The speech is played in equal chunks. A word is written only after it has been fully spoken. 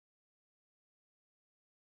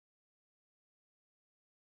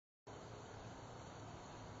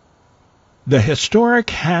The historic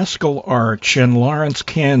Haskell Arch in Lawrence,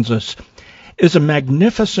 Kansas, is a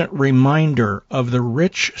magnificent reminder of the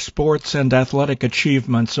rich sports and athletic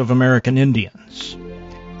achievements of American Indians.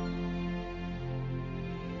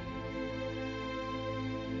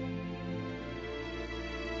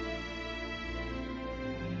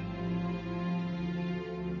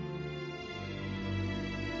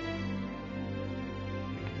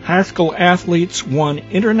 Haskell athletes won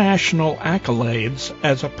international accolades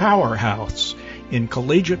as a powerhouse in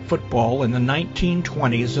collegiate football in the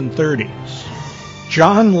 1920s and 30s.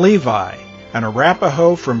 John Levi, an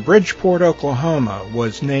Arapaho from Bridgeport, Oklahoma,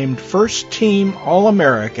 was named first-team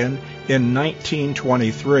All-American in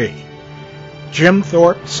 1923. Jim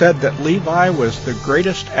Thorpe said that Levi was the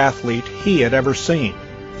greatest athlete he had ever seen.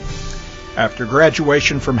 After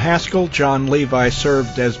graduation from Haskell, John Levi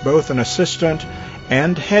served as both an assistant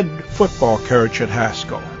and head football coach at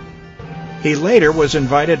Haskell. He later was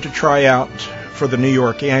invited to try out for the New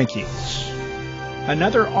York Yankees.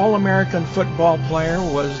 Another All-American football player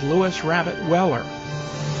was Lewis Rabbit Weller.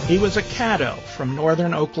 He was a Caddo from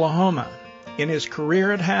northern Oklahoma. In his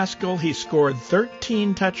career at Haskell, he scored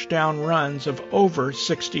 13 touchdown runs of over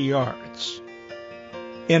 60 yards.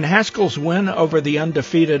 In Haskell's win over the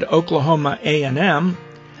undefeated Oklahoma A&M,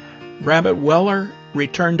 Rabbit Weller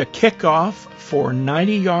returned a kickoff for a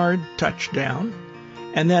 90-yard touchdown,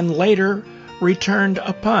 and then later returned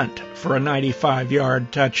a punt for a 95-yard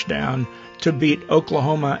touchdown to beat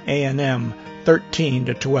Oklahoma A&M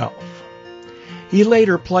 13-12. He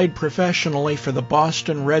later played professionally for the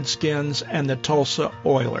Boston Redskins and the Tulsa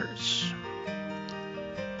Oilers.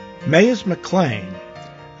 Mays McLean,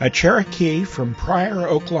 a Cherokee from Pryor,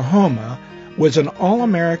 Oklahoma, was an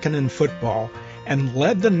All-American in football and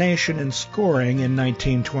led the nation in scoring in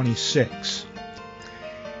 1926.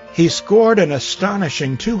 He scored an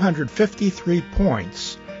astonishing 253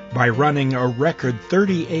 points by running a record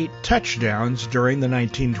 38 touchdowns during the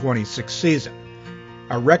 1926 season,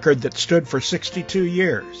 a record that stood for 62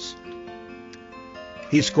 years.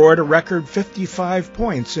 He scored a record 55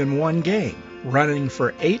 points in one game, running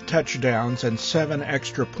for 8 touchdowns and 7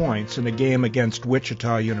 extra points in a game against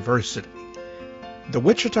Wichita University. The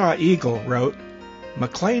Wichita Eagle wrote,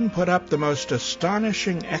 "McLean put up the most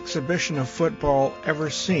astonishing exhibition of football ever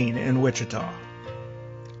seen in Wichita."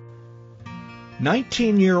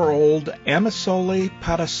 19-year-old Amisole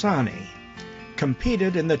Padasani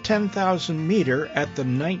competed in the 10,000 meter at the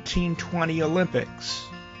 1920 Olympics.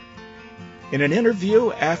 In an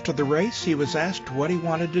interview after the race, he was asked what he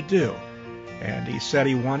wanted to do, and he said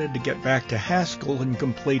he wanted to get back to Haskell and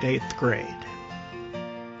complete 8th grade.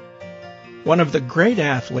 One of the great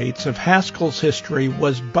athletes of Haskell's history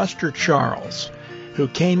was Buster Charles, who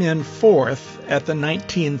came in 4th at the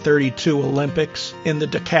 1932 Olympics in the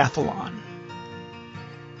decathlon.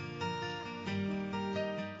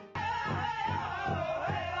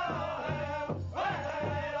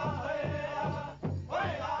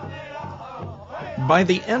 By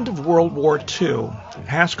the end of World War II,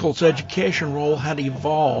 Haskell's education role had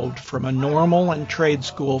evolved from a normal and trade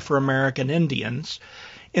school for American Indians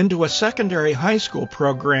into a secondary high school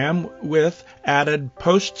program with added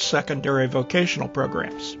post-secondary vocational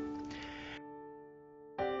programs.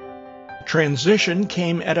 Transition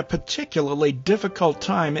came at a particularly difficult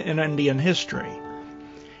time in Indian history.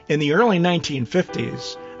 In the early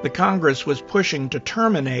 1950s, the Congress was pushing to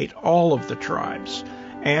terminate all of the tribes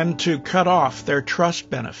and to cut off their trust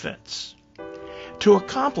benefits. To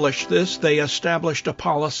accomplish this, they established a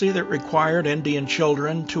policy that required Indian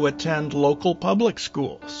children to attend local public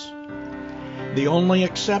schools. The only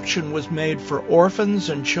exception was made for orphans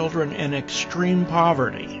and children in extreme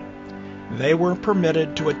poverty. They were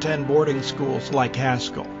permitted to attend boarding schools like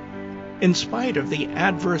Haskell. In spite of the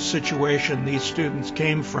adverse situation these students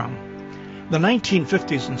came from, the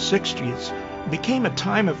 1950s and 60s became a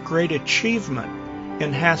time of great achievement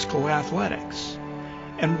in Haskell athletics,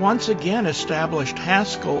 and once again established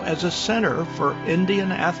Haskell as a center for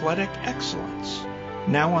Indian athletic excellence,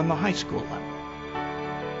 now on the high school level.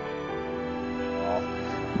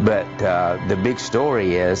 But the big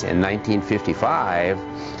story is, in 1955,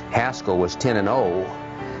 Haskell was 10-0,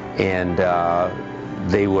 and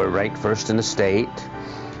they were ranked first in the state,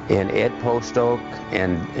 and Ed Postoke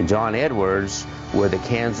and John Edwards were the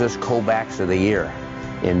Kansas co-backs of the year,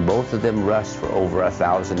 and both of them rushed for over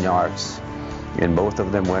 1,000 yards. And both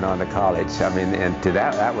of them went on to college. I mean, and to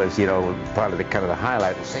that was, you know, part of the kind of the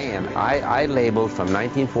highlight of saying, I labeled from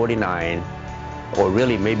 1949, or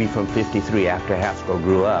really maybe from 53 after Haskell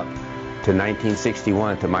grew up, to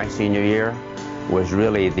 1961, to my senior year, was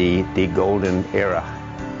really the golden era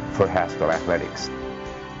for Haskell athletics.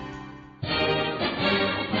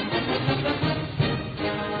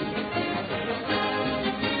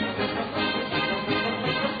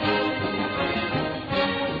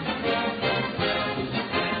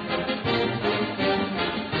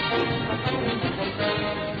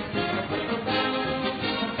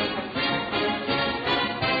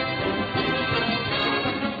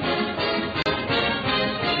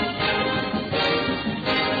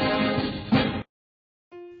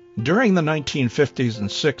 During the 1950s and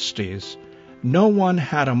 60s, no one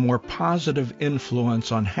had a more positive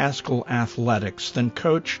influence on Haskell athletics than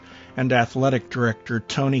coach and athletic director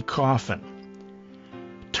Tony Coffin.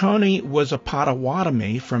 Tony was a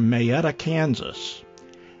Potawatomi from Mayetta, Kansas,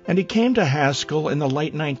 and he came to Haskell in the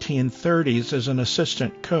late 1930s as an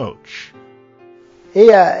assistant coach. He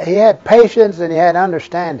had patience and he had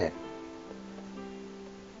understanding.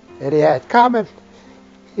 And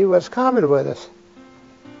he was common with us.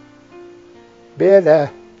 Being a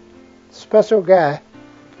special guy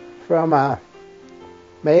from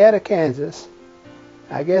Mayetta, Kansas,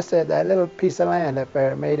 I guess that little piece of land up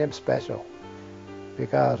there made him special.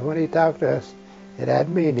 Because when he talked to us, it had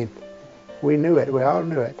meaning. We knew it. We all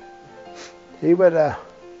knew it. He was a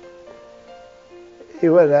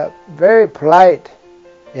very polite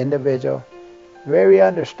individual, very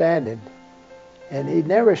understanding, and he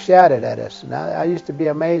never shouted at us. Now, I used to be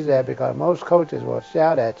amazed at it because most coaches will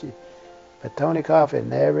shout at you, but Tony Coffin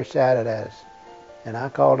never shouted at us, and I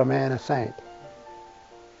called the man a saint.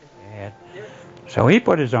 So he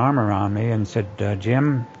put his arm around me and said,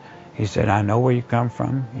 Jim, he said, I know where you come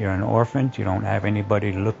from. You're an orphan. You don't have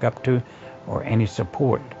anybody to look up to or any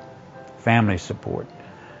support, family support.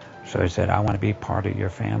 So he said, I want to be part of your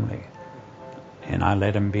family. And I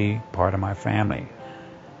let him be part of my family.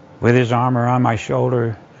 With his arm around my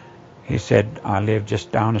shoulder, he said, I live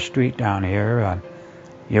just down the street down here.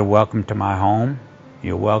 You're welcome to my home.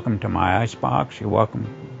 You're welcome to my icebox. You're welcome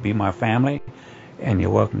to be my family. And you're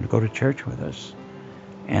welcome to go to church with us.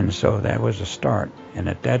 And so that was a start. And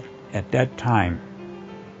at that time,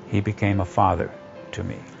 he became a father to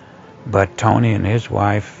me. But Tony and his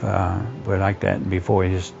wife were like that before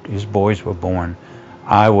his boys were born.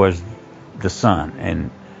 I was the son, and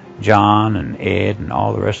John and Ed and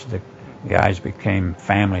all the rest of the guys became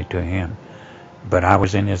family to him. But I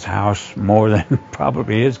was in his house more than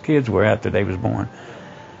probably his kids were after they was born.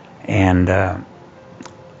 And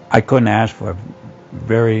I couldn't ask for a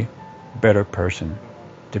very better person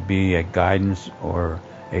to be a guidance or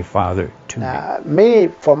a father to me. Now, me,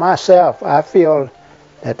 for myself, I feel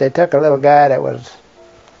that they took a little guy that was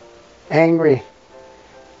angry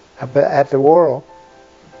at the world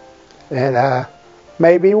and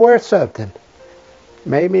made me worth something.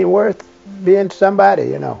 Made me worth being somebody,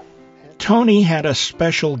 you know. Tony had a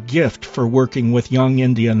special gift for working with young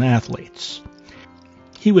Indian athletes.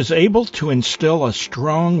 He was able to instill a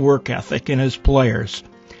strong work ethic in his players,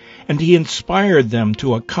 and he inspired them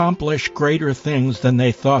to accomplish greater things than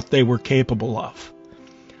they thought they were capable of.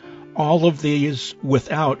 All of these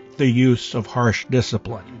without the use of harsh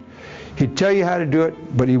discipline. He'd tell you how to do it,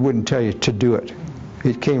 but he wouldn't tell you to do it.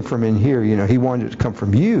 It came from in here, you know. He wanted it to come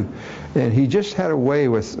from you, and he just had a way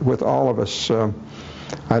with all of us.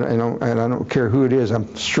 I don't care who it is.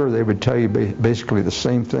 I'm sure they would tell you basically the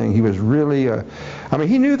same thing. He was really, I mean,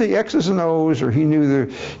 he knew the X's and O's, or he knew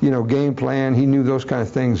the, game plan. He knew those kind of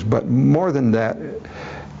things. But more than that,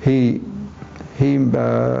 he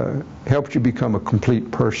helped you become a complete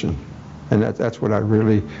person, and that's what I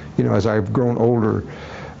really, as I've grown older.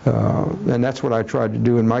 And that's what I tried to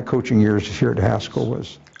do in my coaching years here at Haskell.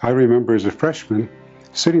 I remember as a freshman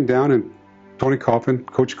sitting down, and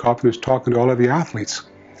Coach Coffin is talking to all of the athletes,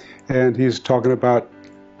 and he's talking about,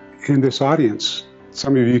 in this audience,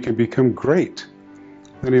 some of you can become great.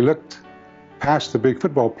 Then he looked past the big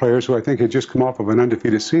football players who I think had just come off of an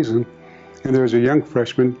undefeated season, and there was a young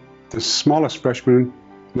freshman, the smallest freshman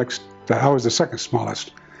I was the second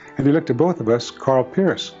smallest, and he looked at both of us, Carl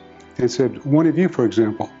Pierce, and said, one of you, for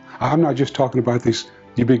example, I'm not just talking about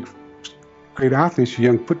you big, great athletes, you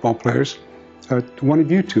young football players, one of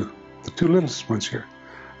you two, the two littlest ones here,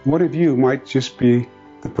 one of you might just be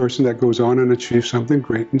the person that goes on and achieves something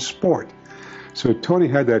great in sport. So Tony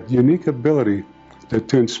had that unique ability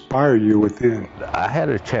to inspire you within. I had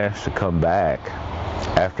a chance to come back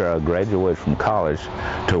after I graduated from college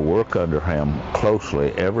to work under him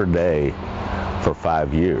closely every day for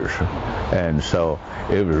 5 years. And so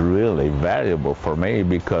it was really valuable for me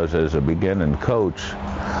because as a beginning coach,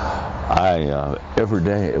 every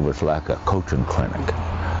day it was like a coaching clinic.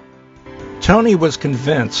 Tony was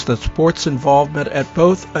convinced that sports involvement at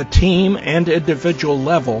both a team and individual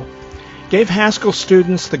level gave Haskell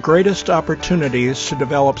students the greatest opportunities to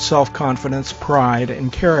develop self-confidence, pride,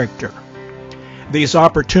 and character. These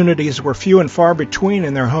opportunities were few and far between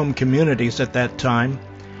in their home communities at that time.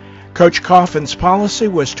 Coach Coffin's policy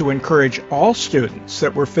was to encourage all students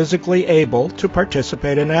that were physically able to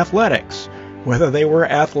participate in athletics, whether they were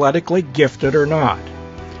athletically gifted or not.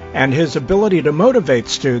 And his ability to motivate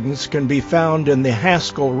students can be found in the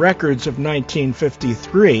Haskell records of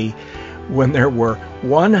 1953, when there were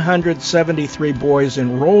 173 boys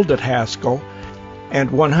enrolled at Haskell, and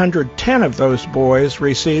 110 of those boys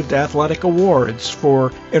received athletic awards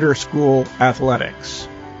for interschool athletics.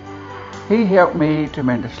 He helped me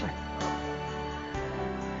tremendously.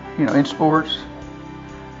 You know, in sports,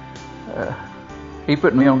 he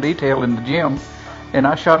put me on detail in the gym, and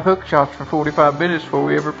I shot hook shots for 45 minutes before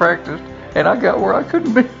we ever practiced, and I got where I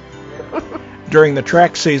couldn't be. During the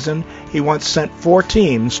track season, he once sent 4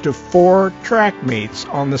 teams to 4 track meets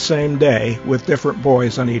on the same day with different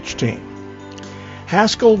boys on each team.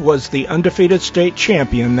 Haskell was the undefeated state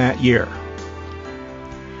champion that year.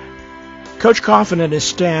 Coach Coffin and his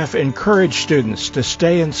staff encouraged students to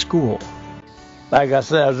stay in school. Like I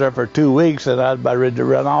said, I was there for 2 weeks, and I was about ready to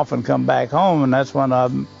run off and come back home, and that's when I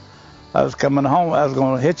was coming home. I was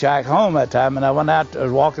going to hitchhike home that time, and I went out. I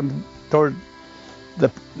was walking toward the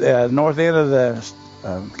north end of the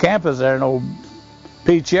campus there, and old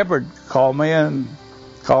Pete Shepard called me in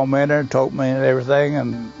there and told me and everything,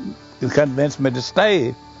 and he convinced me to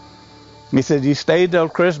stay. He said, "You stay till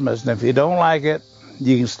Christmas, and if you don't like it,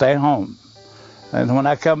 you can stay home." And when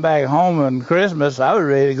I come back home on Christmas, I was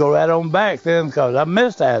ready to go right on back then because I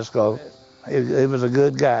missed Haskell. He was a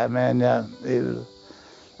good guy, man. Yeah,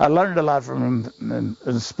 I learned a lot from him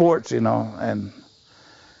in sports, you know, and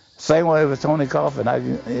same way with Tony Coffin.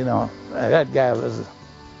 That guy was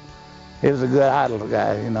a good idol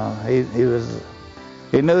guy, you know.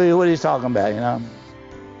 He knew what he was talking about, you know.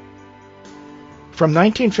 From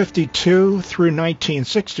 1952 through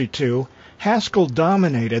 1962, Haskell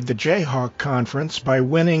dominated the Jayhawk Conference by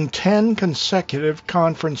winning 10 consecutive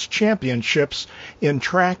conference championships in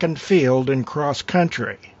track and field and cross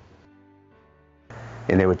country.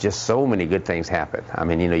 And there were just so many good things happen. I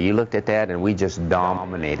mean, you know, you looked at that and we just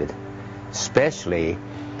dominated. Especially,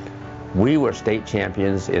 we were state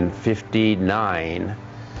champions in '59,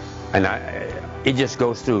 and it just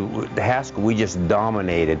goes through the Haskell. We just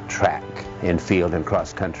dominated track and field and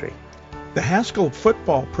cross country. The Haskell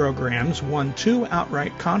football programs won 2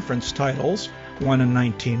 outright conference titles, one in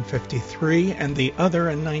 1953 and the other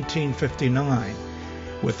in 1959,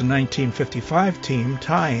 with the 1955 team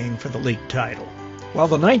tying for the league title. While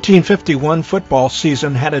the 1951 football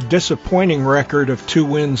season had a disappointing record of 2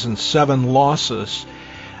 wins and 7 losses,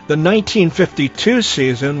 the 1952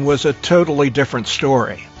 season was a totally different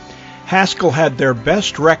story. Haskell had their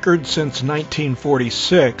best record since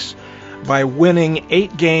 1946 by winning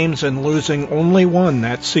 8 games and losing only 1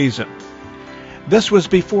 that season. This was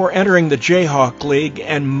before entering the Jayhawk League,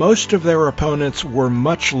 and most of their opponents were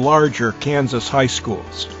much larger Kansas high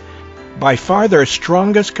schools. By far their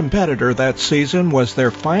strongest competitor that season was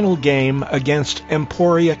their final game against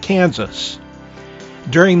Emporia, Kansas.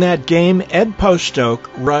 During that game, Ed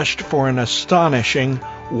Postoke rushed for an astonishing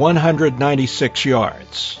 196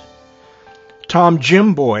 yards. Tom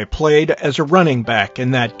Jimboy played as a running back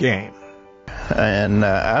in that game. And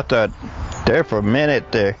I thought there for a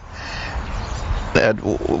minute there that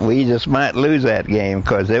we just might lose that game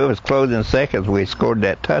because it was closing seconds. We scored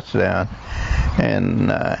that touchdown, and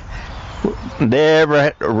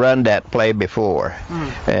never run that play before.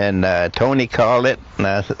 And Tony called it, and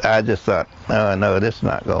I just thought, oh no, this is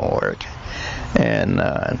not going to work.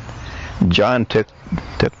 And John took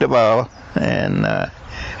the ball and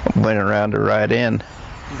went around the right end.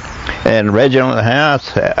 And Reginald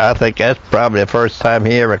House, I think that's probably the first time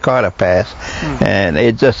he ever caught a pass. And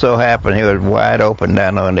it just so happened he was wide open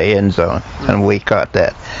down on the end zone, and we caught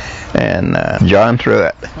that. And John threw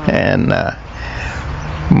it, and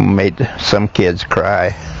made some kids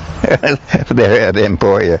cry there at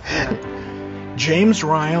Emporia. James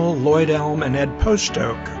Ryle, Lloyd Elm, and Ed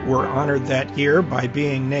Postoke were honored that year by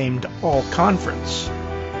being named All-Conference.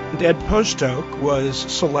 And Ed Postoke was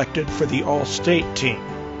selected for the All-State team.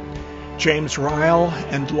 James Ryle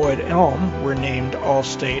and Lloyd Elm were named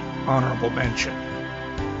All-State Honorable Mention.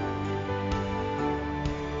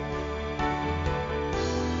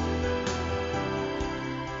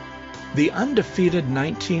 The undefeated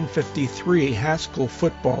 1953 Haskell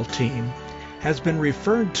football team has been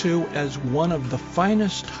referred to as one of the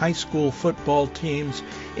finest high school football teams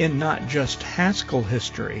in not just Haskell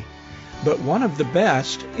history, but one of the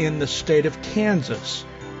best in the state of Kansas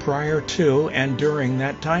prior to and during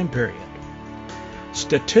that time period.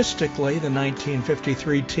 Statistically, the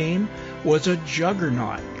 1953 team was a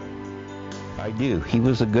juggernaut. I do. He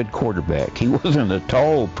was a good quarterback. He wasn't a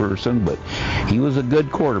tall person, but he was a good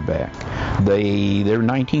quarterback. Their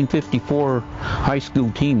 1954 high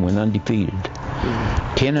school team went undefeated.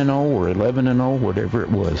 10-0 or 11-0, whatever it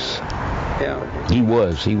was. Yeah. He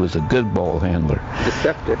was a good ball handler.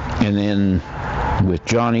 Deceptive. And then With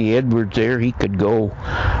Johnny Edwards there, he could go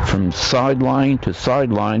from sideline to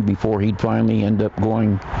sideline before he'd finally end up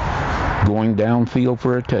going downfield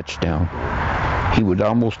for a touchdown. He would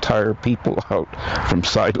almost tire people out from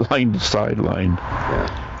sideline to sideline.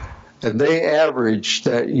 Yeah. And they averaged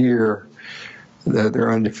that year,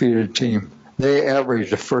 their undefeated team, they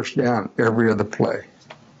averaged a first down every other play.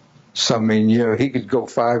 So, I mean, you know, he could go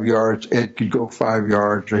 5 yards, Ed could go 5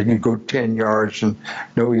 yards, or he could go 10 yards and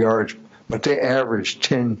no yards. But they averaged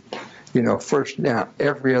 10, you know, first down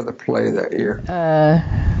every other play that year.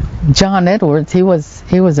 John Edwards, he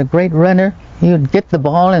was a great runner. He would get the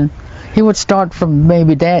ball and he would start from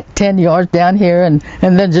maybe 10 yards down here and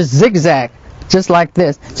then just zigzag, just like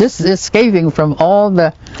this, just escaping from all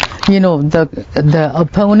the, you know, the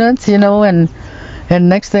opponents, you know, and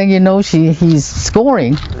next thing you know, he's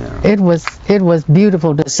scoring. Yeah. It was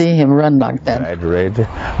beautiful to see him run like that.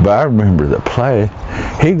 But I remember the play.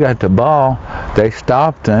 He got the ball, they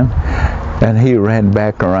stopped him, and he ran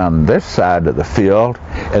back around this side of the field,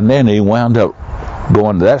 and then he wound up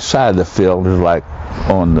going to that side of the field, is like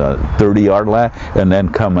on the 30-yard line, and then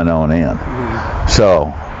coming on in.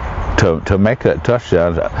 So to make that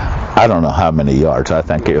touchdown, I don't know how many yards. I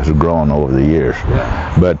think it was grown over the years.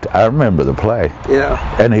 Yeah. But I remember the play. Yeah.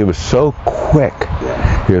 And he was so quick.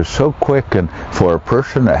 Yeah. He was so quick, and for a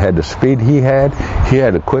person that had the speed he had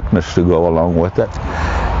a quickness to go along with it.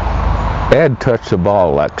 Ed touched the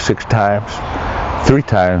ball like 6 times. 3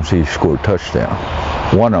 times he scored touchdown.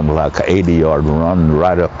 One of them like an 80-yard run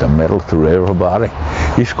right up the middle through everybody.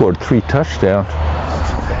 He scored 3 touchdowns.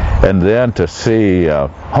 And then to see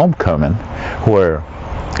homecoming, where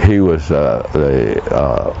he was the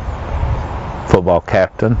football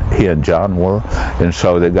captain, he and John were, and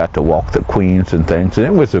so they got to walk the queens and things, and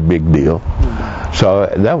it was a big deal. So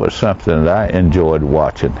that was something that I enjoyed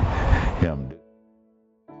watching him do.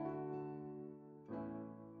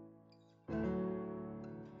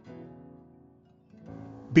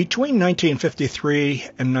 Between 1953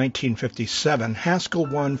 and 1957, Haskell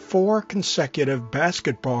won 4 consecutive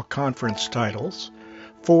basketball conference titles,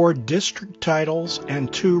 4 district titles,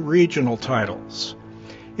 and 2 regional titles.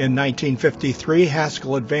 In 1953,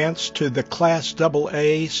 Haskell advanced to the Class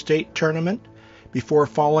AA state tournament before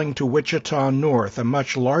falling to Wichita North, a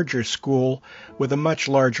much larger school with a much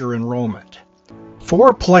larger enrollment.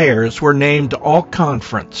 4 players were named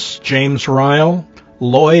All-Conference. James Ryle,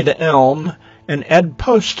 Lloyd Elm, and Ed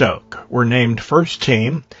Postoke were named first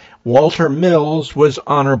team. Walter Mills was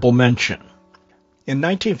honorable mention. In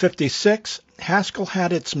 1956, Haskell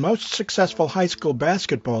had its most successful high school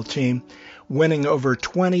basketball team, winning over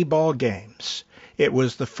 20 ball games. It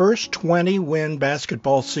was the first 20-win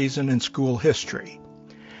basketball season in school history.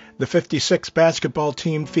 The 56 basketball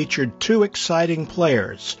team featured 2 exciting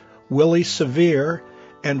players, Willie Sevier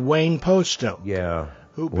and Wayne Postoke. Yeah,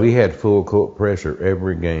 we had full court pressure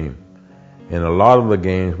every game. And a lot of the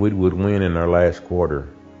games we would win in our last quarter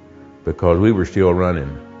because we were still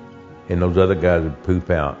running, and those other guys would poop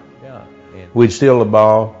out. Yeah. We'd steal the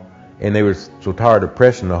ball, and they were so tired of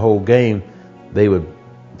pressing the whole game, they would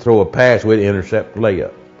throw a pass, we'd intercept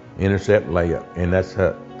layup, and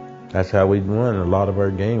that's how we won a lot of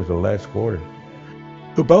our games the last quarter.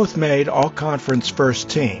 Who both made all-conference first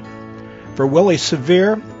team. For Willie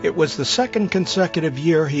Sevier, it was the 2nd consecutive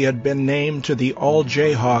year he had been named to the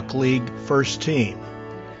All-Jayhawk League first team.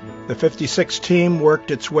 The 56 team worked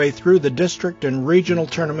its way through the district and regional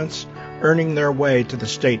tournaments, earning their way to the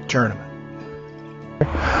state tournament.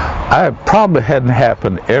 I probably hadn't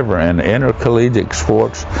happened ever in intercollegiate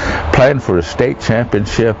sports, playing for the state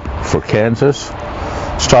championship for Kansas.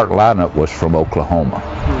 Start lineup was from Oklahoma.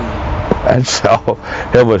 And so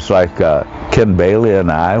it was like Ken Bailey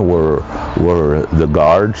and I were the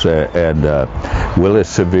guards, and Willis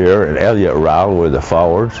Sevier and Elliot Rowell were the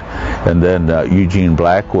forwards, and then Eugene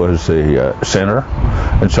Black was the center.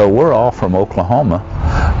 And so we're all from Oklahoma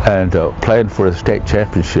and playing for the state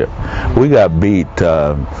championship. We got beat, it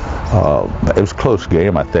was a close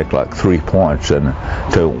game, I think like 3 points, and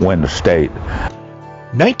to win the state.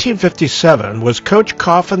 1957 was Coach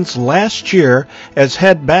Coffin's last year as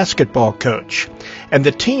head basketball coach, and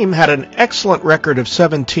the team had an excellent record of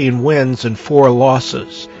 17 wins and 4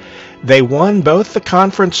 losses. They won both the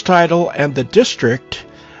conference title and the district,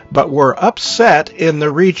 but were upset in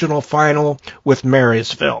the regional final with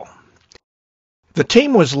Marysville. The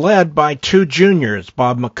team was led by 2 juniors,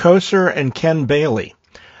 Bob McCoser and Ken Bailey.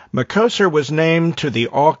 McCoser was named to the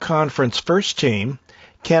all-conference first team,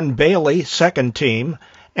 Ken Bailey, second team,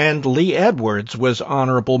 and Lee Edwards was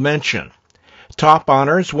honorable mention. Top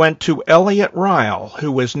honors went to Elliot Ryle,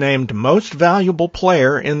 who was named most valuable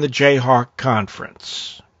player in the Jayhawk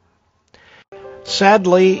Conference.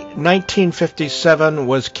 Sadly, 1957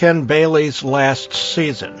 was Ken Bailey's last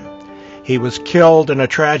season. He was killed in a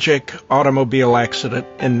tragic automobile accident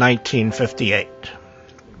in 1958.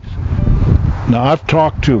 Now, I've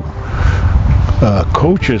talked to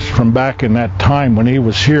coaches from back in that time when he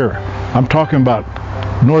was here. I'm talking about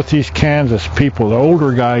Northeast Kansas people, the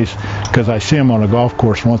older guys, because I see them on a golf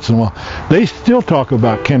course once in a while. They still talk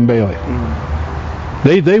about Ken Bailey.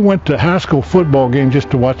 They went to Haskell football game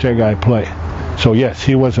just to watch that guy play. So yes,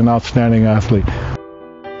 he was an outstanding athlete.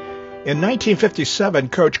 In 1957,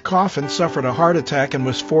 Coach Coffin suffered a heart attack and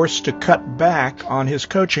was forced to cut back on his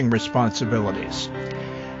coaching responsibilities.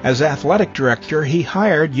 As athletic director, he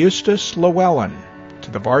hired Eustace Llewellyn to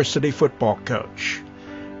the varsity football coach.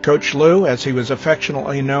 Coach Lou, as he was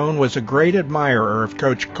affectionately known, was a great admirer of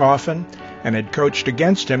Coach Coffin and had coached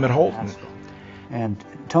against him at Holton. And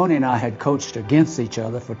Tony and I had coached against each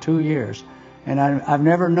other for 2 years, and I've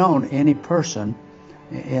never known any person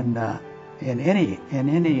in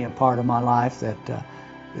any part of my life that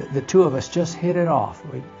the two of us just hit it off.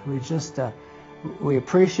 We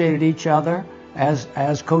appreciated each other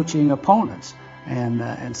as coaching opponents,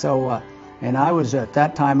 and so I was at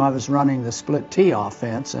that time I was running the split tee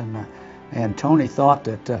offense, and Tony thought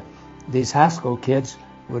that these Haskell kids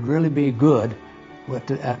would really be good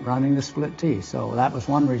at running the split tee. So that was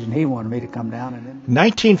one reason he wanted me to come down.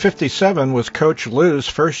 1957 was Coach Lou's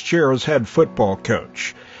first year as head football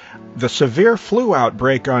coach. The severe flu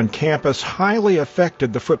outbreak on campus highly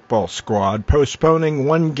affected the football squad, postponing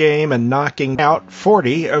one game and knocking out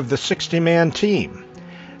 40 of the 60-man team.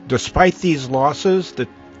 Despite these losses, the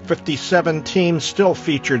 57 team still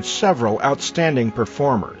featured several outstanding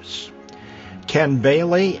performers. Ken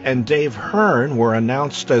Bailey and Dave Hearn were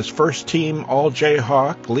announced as first-team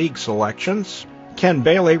All-Jayhawk League selections. Ken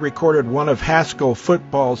Bailey recorded one of Haskell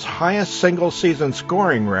football's highest single-season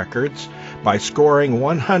scoring records by scoring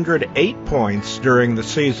 108 points during the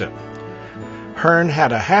season. Hearn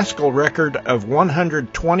had a Haskell record of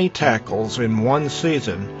 120 tackles in one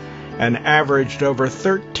season and averaged over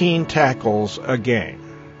 13 tackles a game.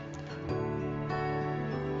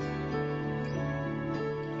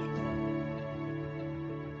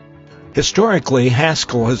 Historically,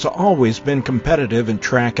 Haskell has always been competitive in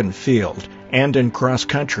track and field and in cross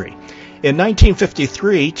country. In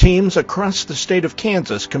 1953, teams across the state of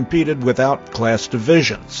Kansas competed without class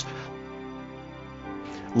divisions.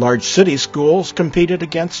 Large city schools competed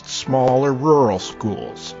against smaller rural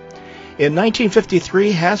schools. In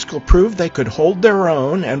 1953, Haskell proved they could hold their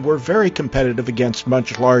own and were very competitive against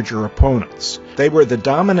much larger opponents. They were the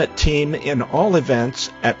dominant team in all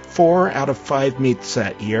events at 4 out of 5 meets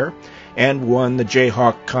that year and won the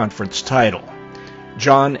Jayhawk Conference title.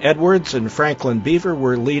 John Edwards and Franklin Beaver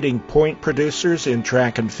were leading point producers in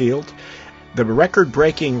track and field. The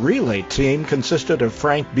record-breaking relay team consisted of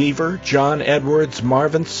Frank Beaver, John Edwards,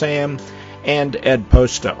 Marvin Sam, and Ed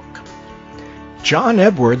Postoke. John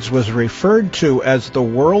Edwards was referred to as the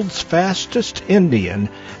world's fastest Indian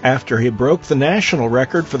after he broke the national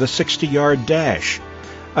record for the 60-yard dash.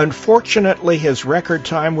 Unfortunately, his record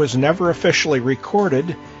time was never officially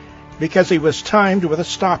recorded because he was timed with a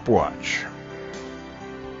stopwatch.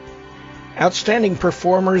 Outstanding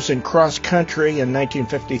performers in cross country in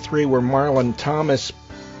 1953 were Marlon Thomas,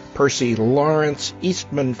 Percy Lawrence,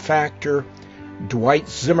 Eastman Factor, Dwight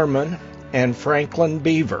Zimmerman, and Franklin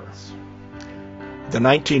Beaver. The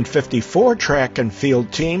 1954 track and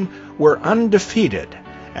field team were undefeated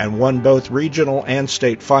and won both regional and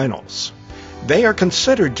state finals. They are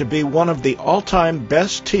considered to be one of the all-time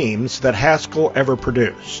best teams that Haskell ever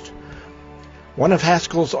produced. One of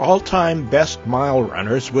Haskell's all-time best mile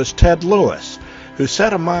runners was Ted Lewis, who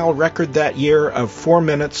set a mile record that year of 4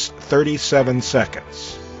 minutes 37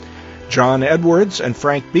 seconds. John Edwards and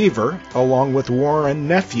Frank Beaver, along with Warren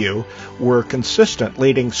Nephew, were consistent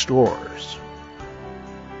leading scorers.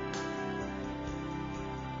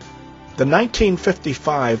 The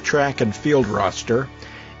 1955 track and field roster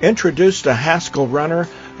introduced a Haskell runner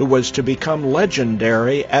who was to become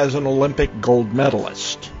legendary as an Olympic gold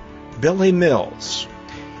medalist, Billy Mills.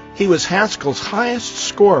 He was Haskell's highest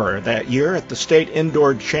scorer that year at the state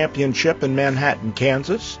indoor championship in Manhattan,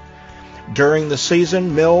 Kansas. During the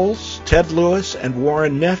season, Mills, Ted Lewis, and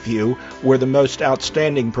Warren Nephew were the most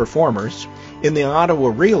outstanding performers. In the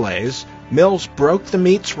Ottawa relays, Mills broke the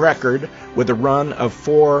meets record with a run of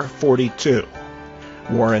 4:42.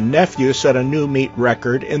 Warren Nephew set a new meet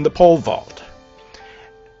record in the pole vault.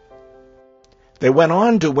 They went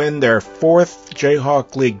on to win their 4th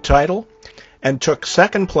Jayhawk League title and took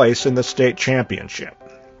second place in the state championship.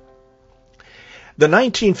 The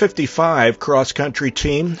 1955 cross-country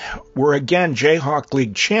team were again Jayhawk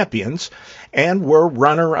League champions and were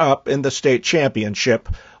runner-up in the state championship,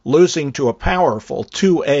 losing to a powerful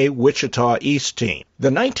 2A Wichita East team.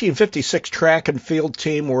 The 1956 track and field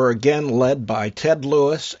team were again led by Ted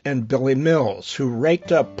Lewis and Billy Mills, who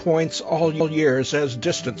raked up points all years as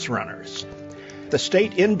distance runners. The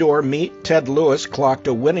state indoor meet, Ted Lewis clocked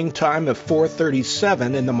a winning time of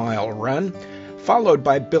 4:37 in the mile run, followed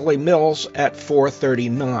by Billy Mills at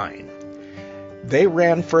 4:39. They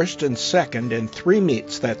ran first and second in 3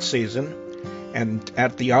 meets that season, and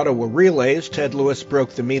at the Ottawa Relays, Ted Lewis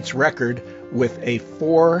broke the meet's record with a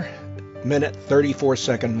 4-minute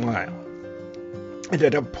 34-second mile. And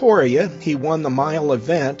at Emporia, he won the mile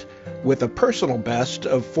event with a personal best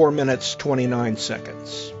of 4 minutes 29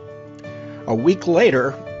 seconds. A week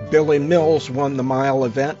later, Billy Mills won the mile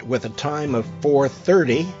event with a time of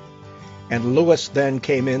 4:30, and Lewis then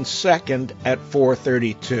came in second at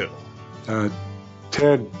 4:32.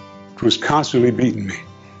 Ted was constantly beating me.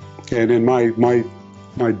 And then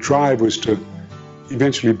my drive was to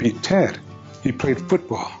eventually beat Ted. He played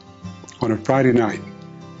football on a Friday night.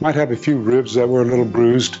 Might have a few ribs that were a little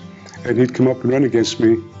bruised, and he'd come up and run against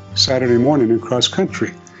me Saturday morning in cross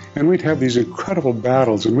country. And we'd have these incredible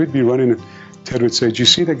battles, and we'd be running, and Ted would say, "Did you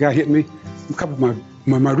see that guy hit me? A couple of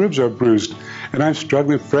my ribs are bruised." And I'm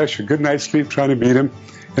struggling fresh, a good night's sleep trying to beat him,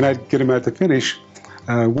 and I'd get him at the finish.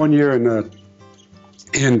 One year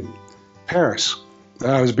in Paris,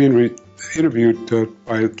 I was being interviewed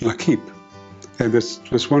by L'Equipe, and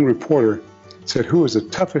this one reporter said, "Who was the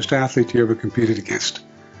toughest athlete you ever competed against?"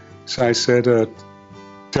 So I said,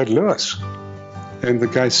 "Ted Lewis." And the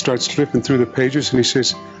guy starts flipping through the pages, and he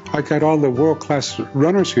says, "I got all the world-class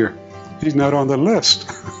runners here. He's not on the list."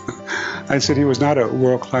 I said he was not a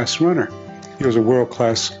world-class runner. He was a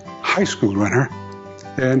world-class high school runner,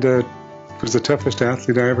 and was the toughest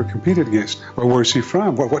athlete I ever competed against. Well, where's he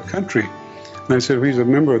from? What country? And I said, well, he's a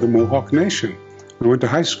member of the Mohawk Nation. We went to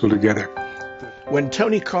high school together. When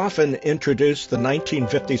Tony Coffin introduced the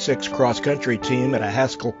 1956 cross-country team at a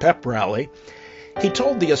Haskell pep rally, he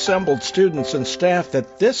told the assembled students and staff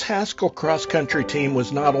that this Haskell cross-country team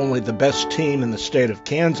was not only the best team in the state of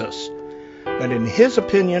Kansas, but in his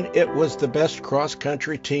opinion, it was the best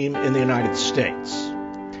cross-country team in the United States.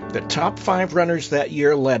 The top 5 runners that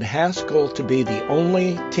year led Haskell to be the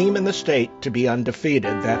only team in the state to be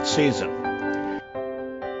undefeated that season.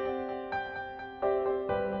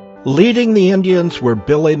 Leading the Indians were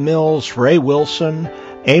Billy Mills, Ray Wilson,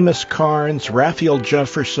 Amos Carnes, Raphael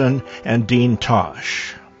Jefferson, and Dean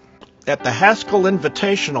Tosh. At the Haskell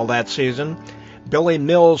Invitational that season, Billy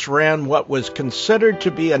Mills ran what was considered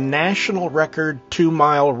to be a national record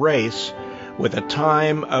 2-mile race with a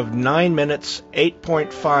time of 9 minutes,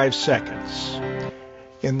 8.5 seconds.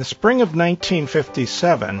 In the spring of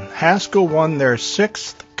 1957, Haskell won their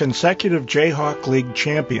 6th consecutive Jayhawk League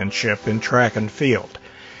championship in track and field.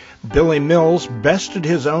 Billy Mills bested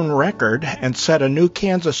his own record and set a new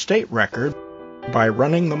Kansas State record by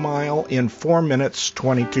running the mile in 4 minutes,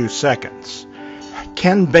 22 seconds.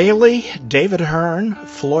 Ken Bailey, David Hearn,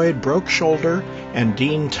 Floyd Brokeshoulder, and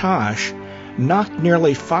Dean Tosh knocked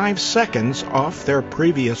nearly 5 seconds off their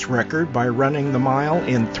previous record by running the mile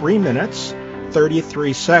in 3 minutes,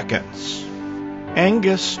 33 seconds.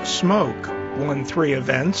 Angus Smoke won 3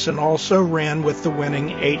 events and also ran with the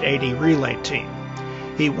winning 880 relay team.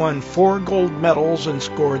 He won 4 gold medals and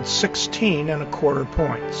scored 16.25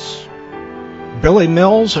 points. Billy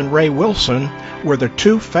Mills and Ray Wilson were the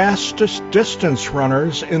 2 fastest distance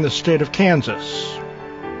runners in the state of Kansas.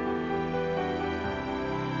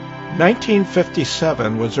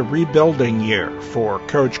 1957 was a rebuilding year for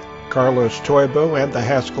Coach Carlos Toibo and the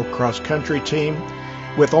Haskell cross-country team,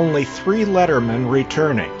 with only 3 lettermen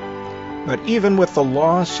returning. But even with the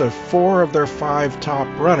loss of 4 of their 5 top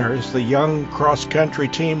runners, the young cross-country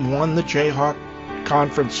team won the Jayhawk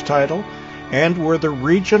Conference title and were the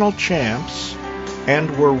regional champs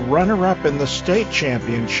and were runner-up in the state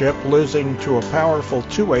championship, losing to a powerful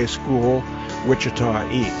 2A school,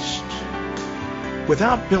 Wichita East.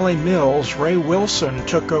 Without Billy Mills, Ray Wilson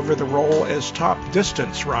took over the role as top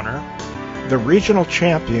distance runner. The regional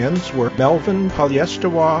champions were Melvin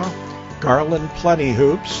Polyestawa, Garland Plenty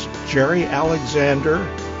Hoops, Jerry Alexander,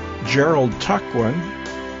 Gerald Tuckwin,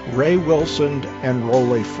 Ray Wilson, and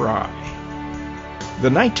Rolly Fry.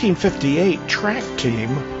 The 1958 track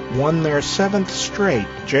team won their 7th straight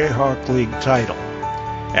Jayhawk League title.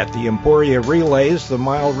 At the Emporia Relays, the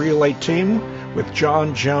mile relay team, with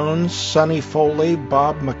John Jones, Sonny Foley,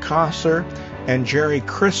 Bob McCosser, and Jerry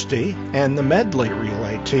Christie, and the medley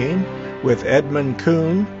relay team, with Edmund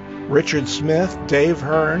Kuhn, Richard Smith, Dave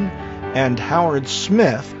Hearn, and Howard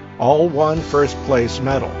Smith all won first-place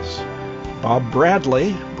medals. Bob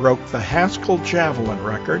Bradley broke the Haskell javelin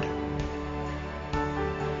record,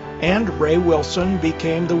 and Ray Wilson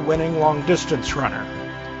became the winning long-distance runner.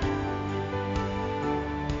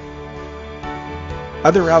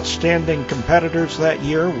 Other outstanding competitors that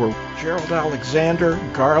year were Gerald Alexander,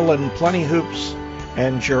 Garland Plentyhoops,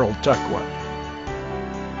 and Gerald Tuckwin.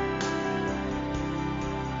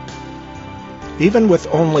 Even with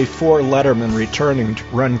only 4 lettermen returning to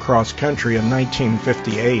run cross-country in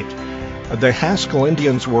 1958, the Haskell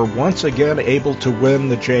Indians were once again able to win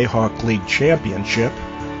the Jayhawk League Championship,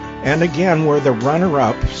 and again were the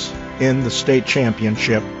runner-ups in the state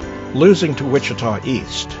championship, losing to Wichita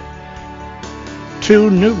East. 2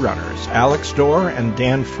 new runners, Alex Dorr and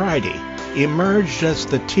Dan Friday, emerged as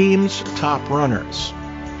the team's top runners.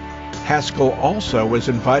 Haskell also was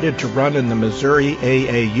invited to run in the Missouri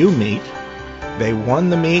AAU meet. They won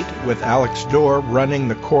the meet, with Alex Dorr running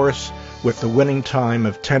the course with the winning time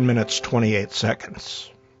of 10 minutes 28 seconds.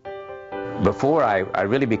 Before I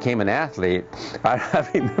really became an athlete, I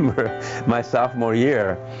remember my sophomore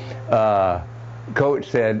year, Coach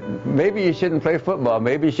said, maybe you shouldn't play football,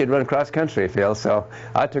 maybe you should run cross country, Phil. So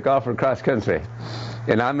I took off for cross country.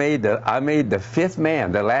 And I made the 5th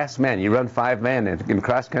man, the last man. You run 5 men in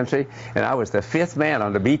cross country, and I was the 5th man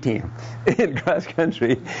on the B team in cross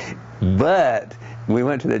country. But we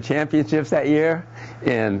went to the championships that year,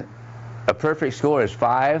 and a perfect score is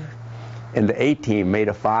 5. And the A team made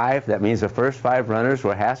a 5. That means the first 5 runners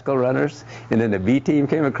were Haskell runners. And then the B team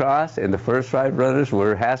came across, and the first 5 runners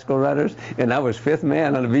were Haskell runners. And I was 5th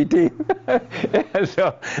man on the B team. And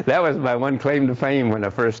so that was my one claim to fame when I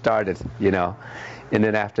first started, you know. And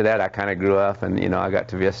then after that, I kind of grew up, and, you know, I got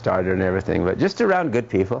to be a starter and everything. But just around good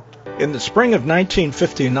people. In the spring of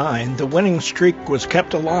 1959, the winning streak was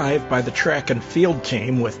kept alive by the track and field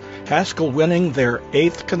team, with Haskell winning their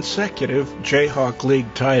 8th consecutive Jayhawk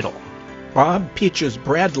League title. Bob Peaches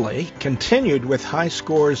Bradley continued with high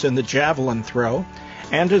scores in the javelin throw,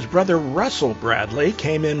 and his brother Russell Bradley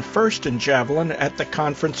came in first in javelin at the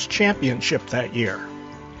conference championship that year.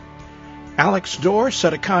 Alex Dorr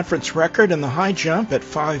set a conference record in the high jump at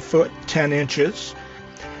 5 foot 10 inches,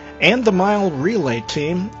 and the mile relay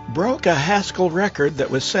team broke a Haskell record that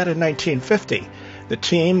was set in 1950. The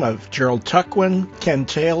team of Gerald Tuckwin, Ken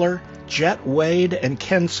Taylor, Jet Wade, and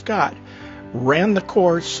Ken Scott ran the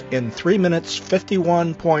course in 3 minutes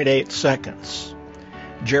 51.8 seconds.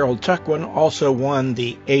 Gerald Tuckwin also won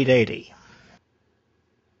the 880.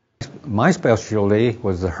 My specialty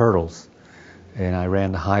was the hurdles, and I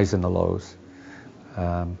ran the highs and the lows.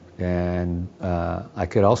 I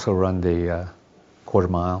could also run the quarter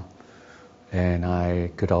mile, and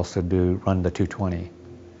I could also run the 220.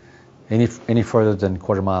 Any further than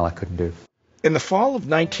quarter mile I couldn't do. In the fall of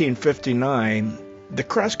 1959, the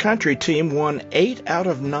cross-country team won 8 out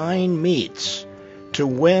of 9 meets to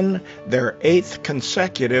win their 8th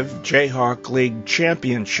consecutive Jayhawk League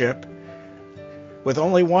championship, with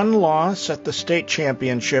only 1 loss at the state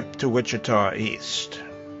championship to Wichita East.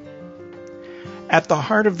 At the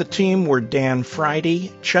heart of the team were Dan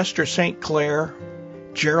Friday, Chester St. Clair,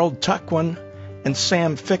 Gerald Tuckwin, and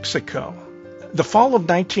Sam Fixico. The fall of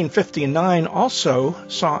 1959 also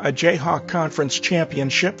saw a Jayhawk Conference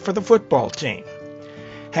championship for the football team.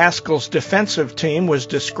 Haskell's defensive team was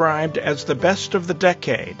described as the best of the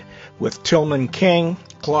decade, with Tillman King,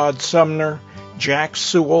 Claude Sumner, Jack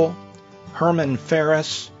Sewell, Herman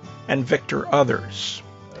Ferris, and Victor Others.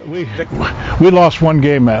 We lost 1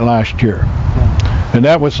 game that last year, and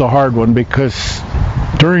that was the hard one, because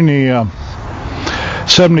during the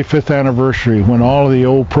 75th anniversary, when all of the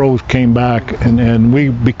old pros came back, and we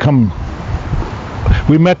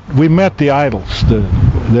met the idols,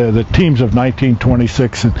 the teams of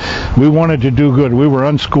 1926, and we wanted to do good. We were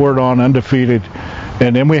unscored on, undefeated,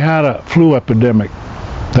 and then we had a flu epidemic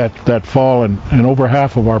that fall, and over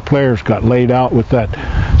half of our players got laid out with that.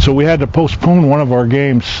 So we had to postpone one of our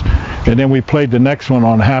games, and then we played the next one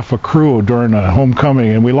on half a crew during a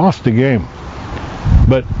homecoming, and we lost the game.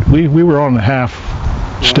 But we were on the half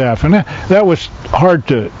staff, and that was hard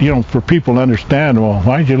to, for people to understand. Well,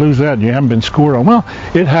 why did you lose that? You haven't been scored on. Well,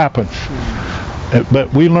 it happens.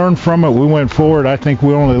 But we learned from it. We went forward. I think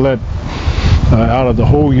we only let, out of the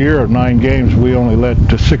whole year of 9 games, we only let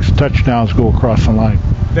 6 touchdowns go across the line.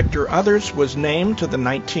 Victor Others was named to the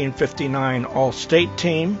 1959 All-State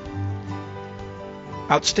team.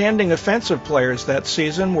 Outstanding offensive players that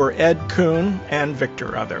season were Ed Kuhn and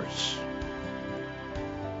Victor Others.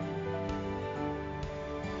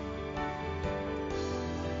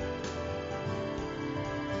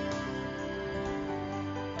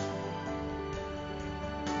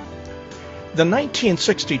 The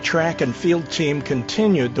 1960 track and field team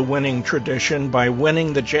continued the winning tradition by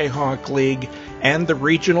winning the Jayhawk League and the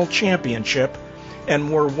regional championship,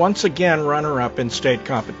 and were once again runner-up in state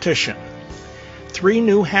competition. 3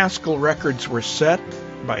 new Haskell records were set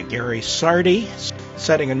by Gary Sardi,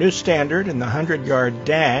 setting a new standard in the 100-yard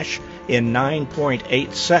dash in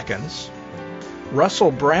 9.8 seconds.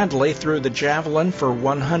 Russell Bradley threw the javelin for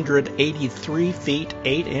 183 feet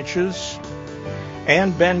 8 inches,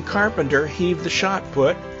 and Ben Carpenter heaved the shot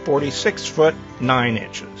put 46 foot 9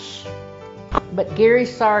 inches. But Gary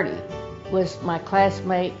Sardi was my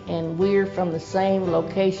classmate, and we're from the same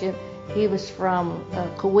location. He was from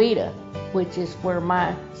Coweta, which is where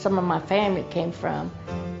some of my family came from,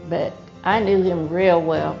 but I knew him real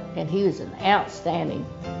well, and he was an outstanding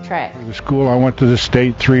track. The school, I went to the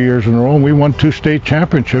state 3 years in a row, and we won 2 state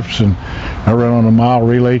championships, and I ran on a mile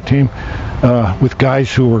relay team with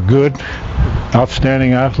guys who were good,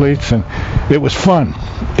 outstanding athletes, and it was fun.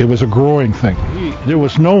 It was a growing thing. There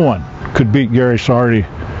was no one could beat Gary Sardi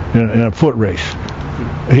in a foot race.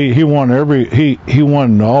 He won he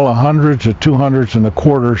won all the hundreds, the 200s, and the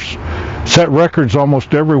quarters. Set records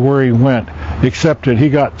almost everywhere he went, except that he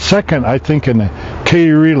got second, I think, in the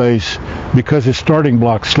Katy relays because his starting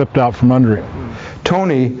block slipped out from under him.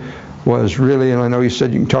 Tony was really, and I know you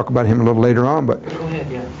said you can talk about him a little later on, but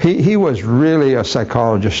he was really a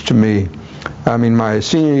psychologist to me. I mean, my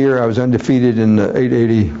senior year, I was undefeated in the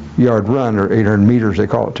 880-yard run, or 800 meters, they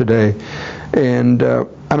call it today. And,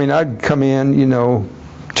 I mean, I'd come in, you know,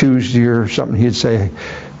 Tuesday or something, he'd say,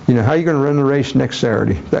 you know, how are you going to run the race next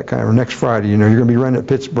Saturday, that kind of, or next Friday, you know, you're going to be running at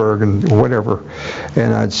Pittsburgh and whatever.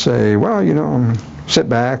 And I'd say, well, you know, sit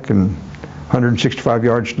back and 165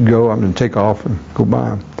 yards to go, I'm going to take off and go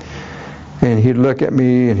by him. And he'd look at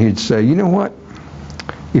me and he'd say, you know what,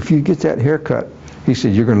 if you get that haircut, he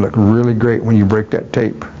said, you're going to look really great when you break that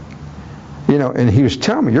tape. You know, and he was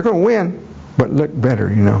telling me, you're going to win, but look better,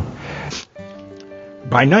 you know.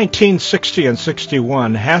 By 1960 and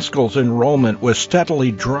 61, Haskell's enrollment was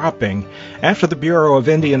steadily dropping after the Bureau of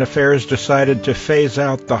Indian Affairs decided to phase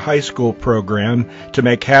out the high school program to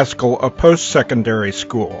make Haskell a post-secondary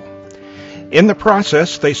school. In the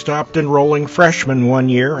process, they stopped enrolling freshmen one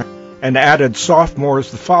year and added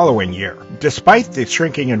sophomores the following year. Despite the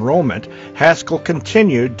shrinking enrollment, Haskell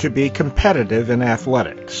continued to be competitive in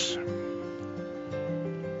athletics.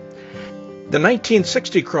 The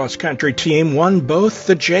 1960 cross-country team won both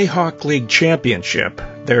the Jayhawk League Championship,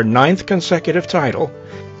 their 9th consecutive title,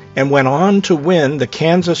 and went on to win the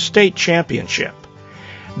Kansas State Championship.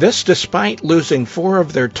 This despite losing 4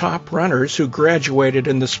 of their top runners who graduated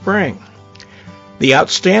in the spring. The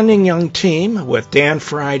outstanding young team, with Dan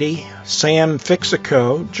Friday, Sam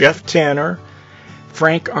Fixico, Jeff Tanner,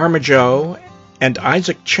 Frank Armijo, and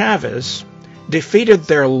Isaac Chavez, defeated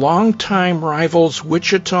their longtime rivals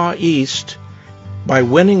Wichita East by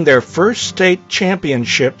winning their first state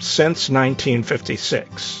championship since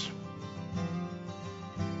 1956.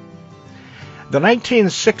 The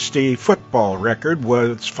 1960 football record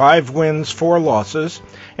was 5 wins, 4 losses,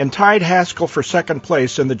 and tied Haskell for second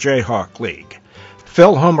place in the Jayhawk League.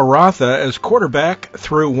 Phil Homaratha, as quarterback,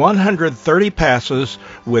 threw 130 passes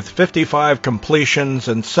with 55 completions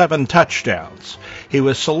and 7 touchdowns. He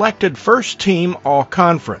was selected first team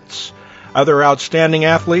all-conference. Other outstanding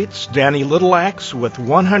athletes, Danny Littleaxe with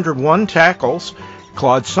 101 tackles.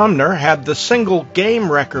 Claude Sumner had the single game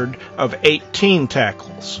record of 18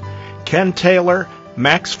 tackles. Ken Taylor,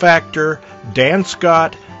 Max Factor, Dan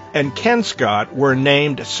Scott, and Ken Scott were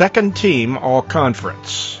named second team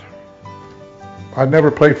all-conference. I'd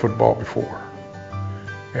never played football before,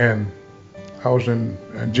 and I was in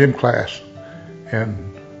gym class,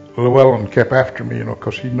 and Llewellyn kept after me, you know,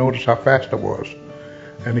 because he noticed how fast I was,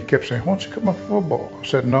 and he kept saying, why don't you come up for football? I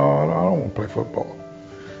said, no, I don't want to play football.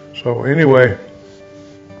 So anyway,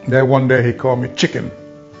 that one day he called me chicken.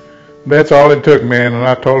 That's all it took, man, and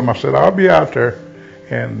I told him, I said, I'll be out there.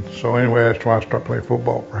 And so anyway, that's why I started playing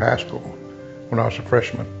football for Haskell when I was a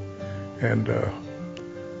freshman. And the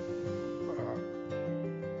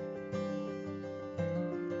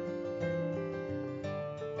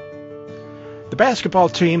basketball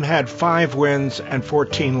team had 5 wins and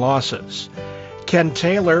 14 losses. Ken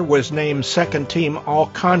Taylor was named second team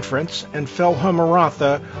all-conference, and Phil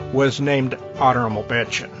Homaratha was named honorable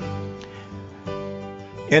mention.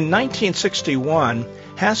 In 1961,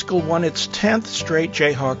 Haskell won its 10th straight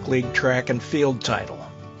Jayhawk League track and field title.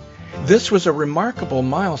 This was a remarkable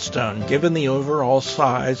milestone given the overall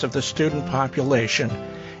size of the student population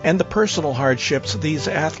and the personal hardships these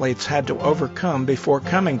athletes had to overcome before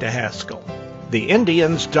coming to Haskell. The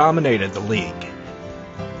Indians dominated the league.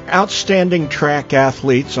 outstanding track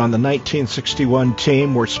athletes on the 1961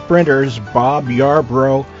 team were sprinters Bob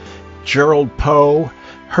Yarbrough, Gerald Poe,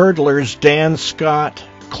 hurdlers Dan Scott,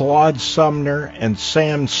 Claude Sumner, and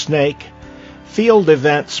Sam Snake, field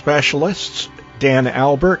event specialists Dan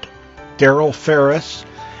Albert, Darrell Ferris,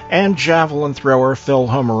 and javelin thrower Phil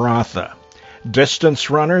Homaratha. Distance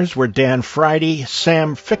runners were Dan Friday,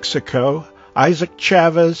 Sam Fixico, Isaac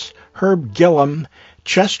Chavez, Herb Gillum,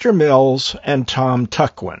 Chester Mills, and Tom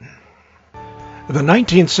Tuckwin. The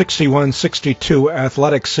 1961-62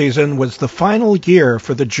 athletic season was the final year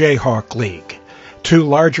for the Jayhawk League. 2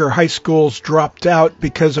 larger high schools dropped out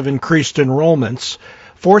because of increased enrollments,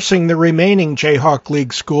 forcing the remaining Jayhawk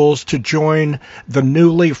League schools to join the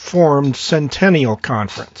newly formed Centennial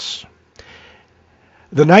Conference.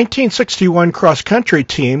 The 1961 cross-country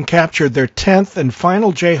team captured their 10th and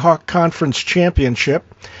final Jayhawk Conference championship.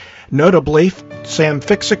 Notably, Sam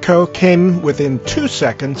Fixico came within 2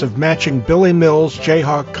 seconds of matching Billy Mills'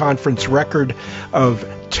 Jayhawk Conference record of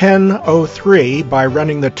 10:03 by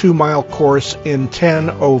running the 2-mile course in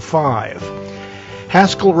 10:05.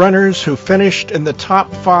 Haskell runners who finished in the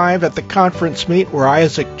top 5 at the conference meet were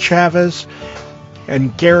Isaac Chavez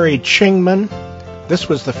and Gary Chingman. This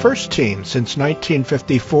was the first team since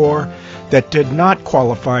 1954 that did not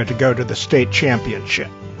qualify to go to the state championship.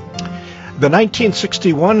 The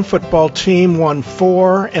 1961 football team won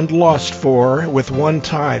 4 and lost 4 with 1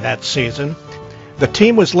 tie that season. The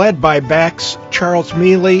team was led by backs Charles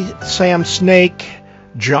Mealy, Sam Snake,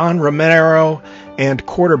 John Romero, and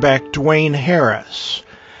quarterback Dwayne Harris.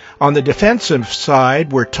 On the defensive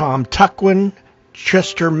side were Tom Tuckwin,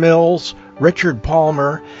 Chester Mills, Richard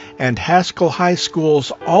Palmer, and Haskell High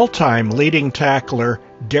School's all-time leading tackler,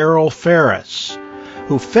 Darrell Ferris,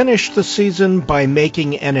 who finished the season by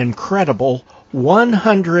making an incredible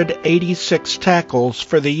 186 tackles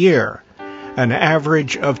for the year, an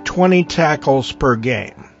average of 20 tackles per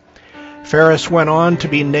game. Ferris went on to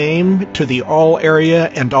be named to the All-Area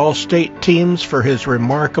and All-State teams for his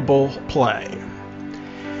remarkable play.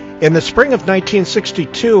 In the spring of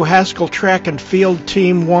 1962, Haskell track and field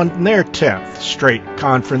team won their 10th straight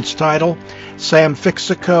conference title. Sam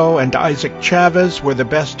Fixico and Isaac Chavez were the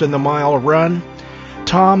best in the mile run.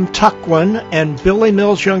 Tom Tuckwin and Billy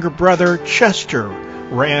Mills' younger brother Chester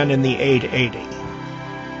ran in the 880.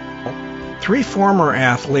 3 former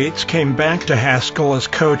athletes came back to Haskell as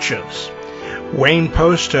coaches. Wayne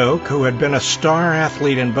Postoke, who had been a star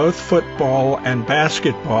athlete in both football and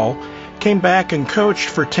basketball, came back and coached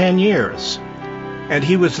for 10 years. And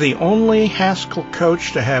he was the only Haskell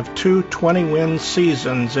coach to have 2 20-win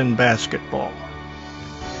seasons in basketball.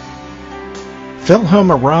 Phil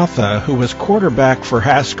Homaratha, who was quarterback for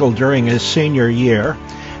Haskell during his senior year,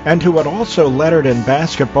 and who had also lettered in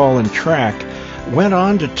basketball and track, went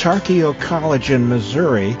on to Tarkio College in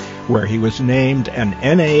Missouri, where he was named an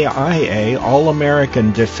NAIA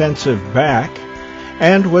All-American defensive back,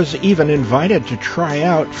 and was even invited to try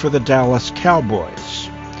out for the Dallas Cowboys.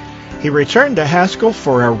 He returned to Haskell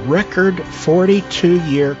for a record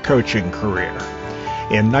 42-year coaching career.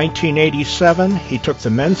 In 1987, he took the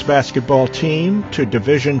men's basketball team to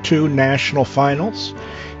Division II national finals.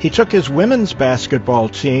 He took his women's basketball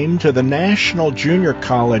team to the National Junior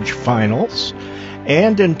College finals.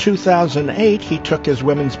 And in 2008, he took his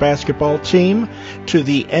women's basketball team to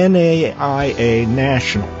the NAIA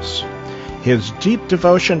Nationals. His deep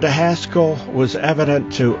devotion to Haskell was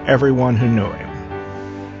evident to everyone who knew him.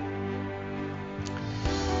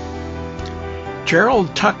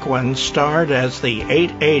 Gerald Tuckwin starred as the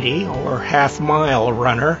 880 or half-mile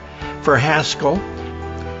runner for Haskell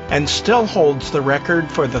and still holds the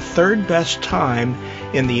record for the 3rd best time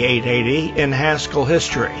in the 880 in Haskell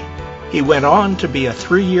history. He went on to be a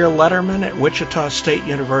 3-year letterman at Wichita State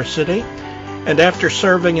University, and after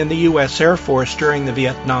serving in the U.S. Air Force during the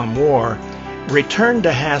Vietnam War, returned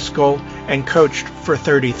to Haskell and coached for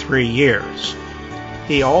 33 years.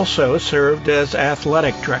 He also served as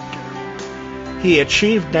athletic director. He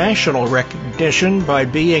achieved national recognition by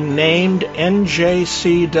being named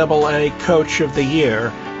NJCAA Coach of the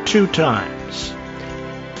Year 2 times,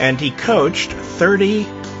 and he coached 30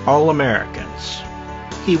 All-Americans.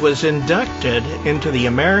 He was inducted into the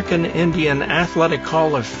American Indian Athletic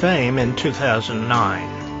Hall of Fame in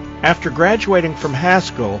 2009. After graduating from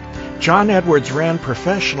Haskell, John Edwards ran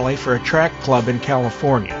professionally for a track club in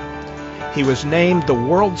California. He was named the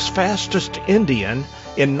world's fastest Indian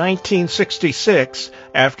in 1966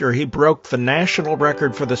 after he broke the national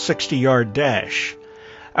record for the 60-yard dash.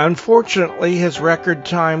 Unfortunately, his record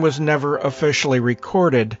time was never officially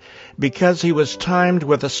recorded because he was timed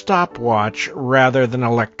with a stopwatch rather than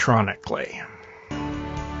electronically.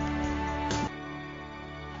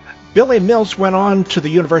 Billy Mills went on to the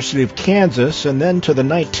University of Kansas and then to the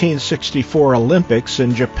 1964 Olympics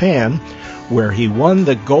in Japan, where he won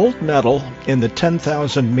the gold medal in the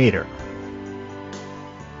 10,000 meter.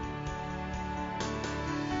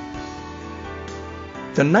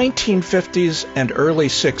 The 1950s and early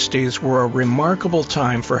 60s were a remarkable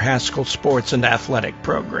time for Haskell sports and athletic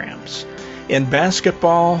programs. In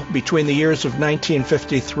basketball, between the years of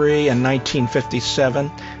 1953 and 1957,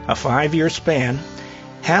 a 5-year span,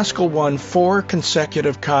 Haskell won 4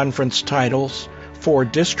 consecutive conference titles, 4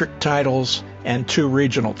 district titles, and 2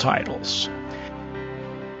 regional titles.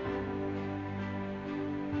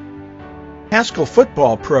 Haskell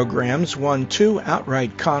football programs won 2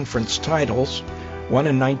 outright conference titles, one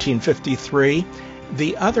in 1953.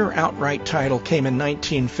 The other outright title came in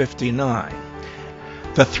 1959.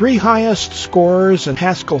 The 3 highest scorers in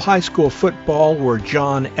Haskell High School football were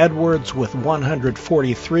John Edwards with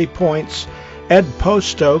 143 points, Ed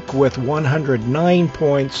Postoke with 109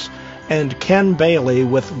 points, and Ken Bailey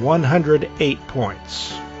with 108 points.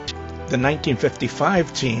 The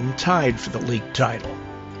 1955 team tied for the league title.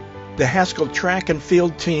 The Haskell track and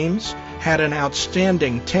field teams had an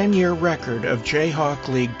outstanding 10-year record of Jayhawk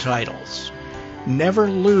League titles, never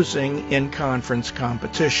losing in conference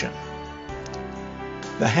competition.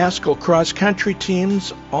 The Haskell cross-country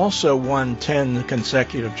teams also won 10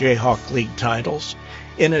 consecutive Jayhawk League titles.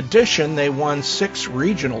 In addition, they won 6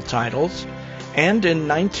 regional titles, and in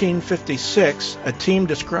 1956, a team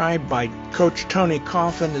described by Coach Tony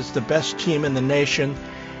Coffin as the best team in the nation,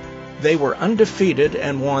 they were undefeated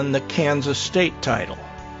and won the Kansas State title.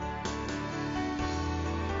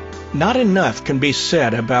 Not enough can be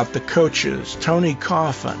said about the coaches Tony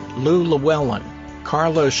Coffin, Lou Llewellyn,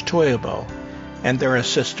 Carlos Toyobo, and their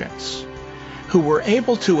assistants, who were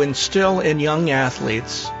able to instill in young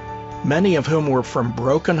athletes, many of whom were from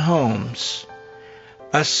broken homes,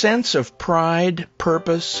 a sense of pride,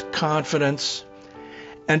 purpose, confidence,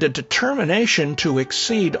 and a determination to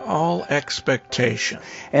exceed all expectation.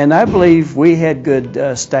 And I believe we had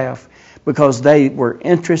good staff because they were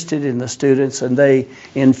interested in the students and they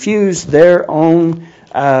infused their own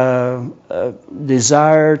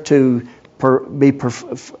desire to be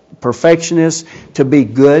perfectionists, to be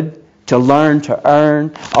good, to learn, to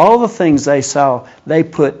earn. All the things they saw, they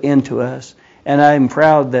put into us. And I'm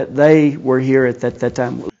proud that they were here at that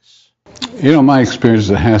time. You know, my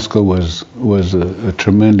experience at Haskell was a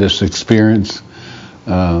tremendous experience.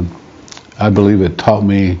 I believe it taught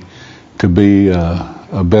me to be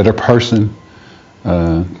a better person,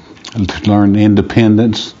 to learn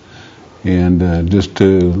independence, and just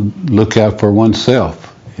to look out for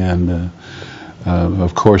oneself. And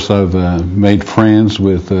of course, I've made friends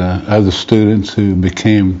with other students who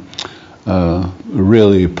became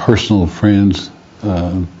really personal friends,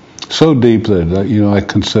 so deep that I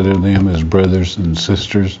consider them as brothers and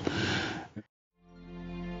sisters.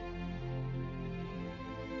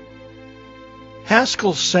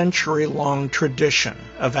 Haskell's century-long tradition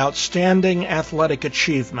of outstanding athletic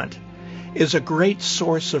achievement is a great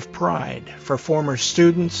source of pride for former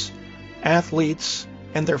students, athletes,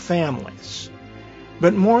 and their families.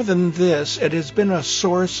 But more than this, it has been a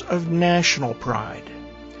source of national pride.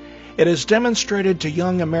 It has demonstrated to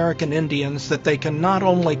young American Indians that they can not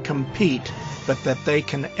only compete, but that they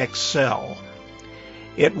can excel.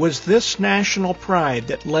 It was this national pride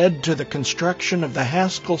that led to the construction of the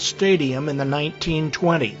Haskell Stadium in the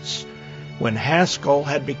 1920s, when Haskell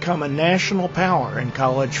had become a national power in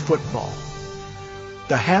college football.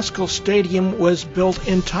 The Haskell Stadium was built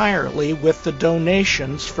entirely with the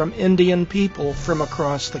donations from Indian people from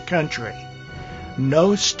across the country.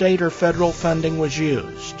 No state or federal funding was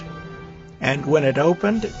used. And when it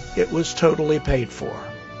opened, it was totally paid for.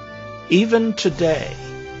 Even today,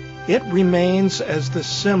 it remains as the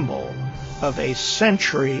symbol of a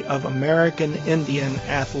century of American Indian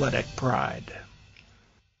athletic pride.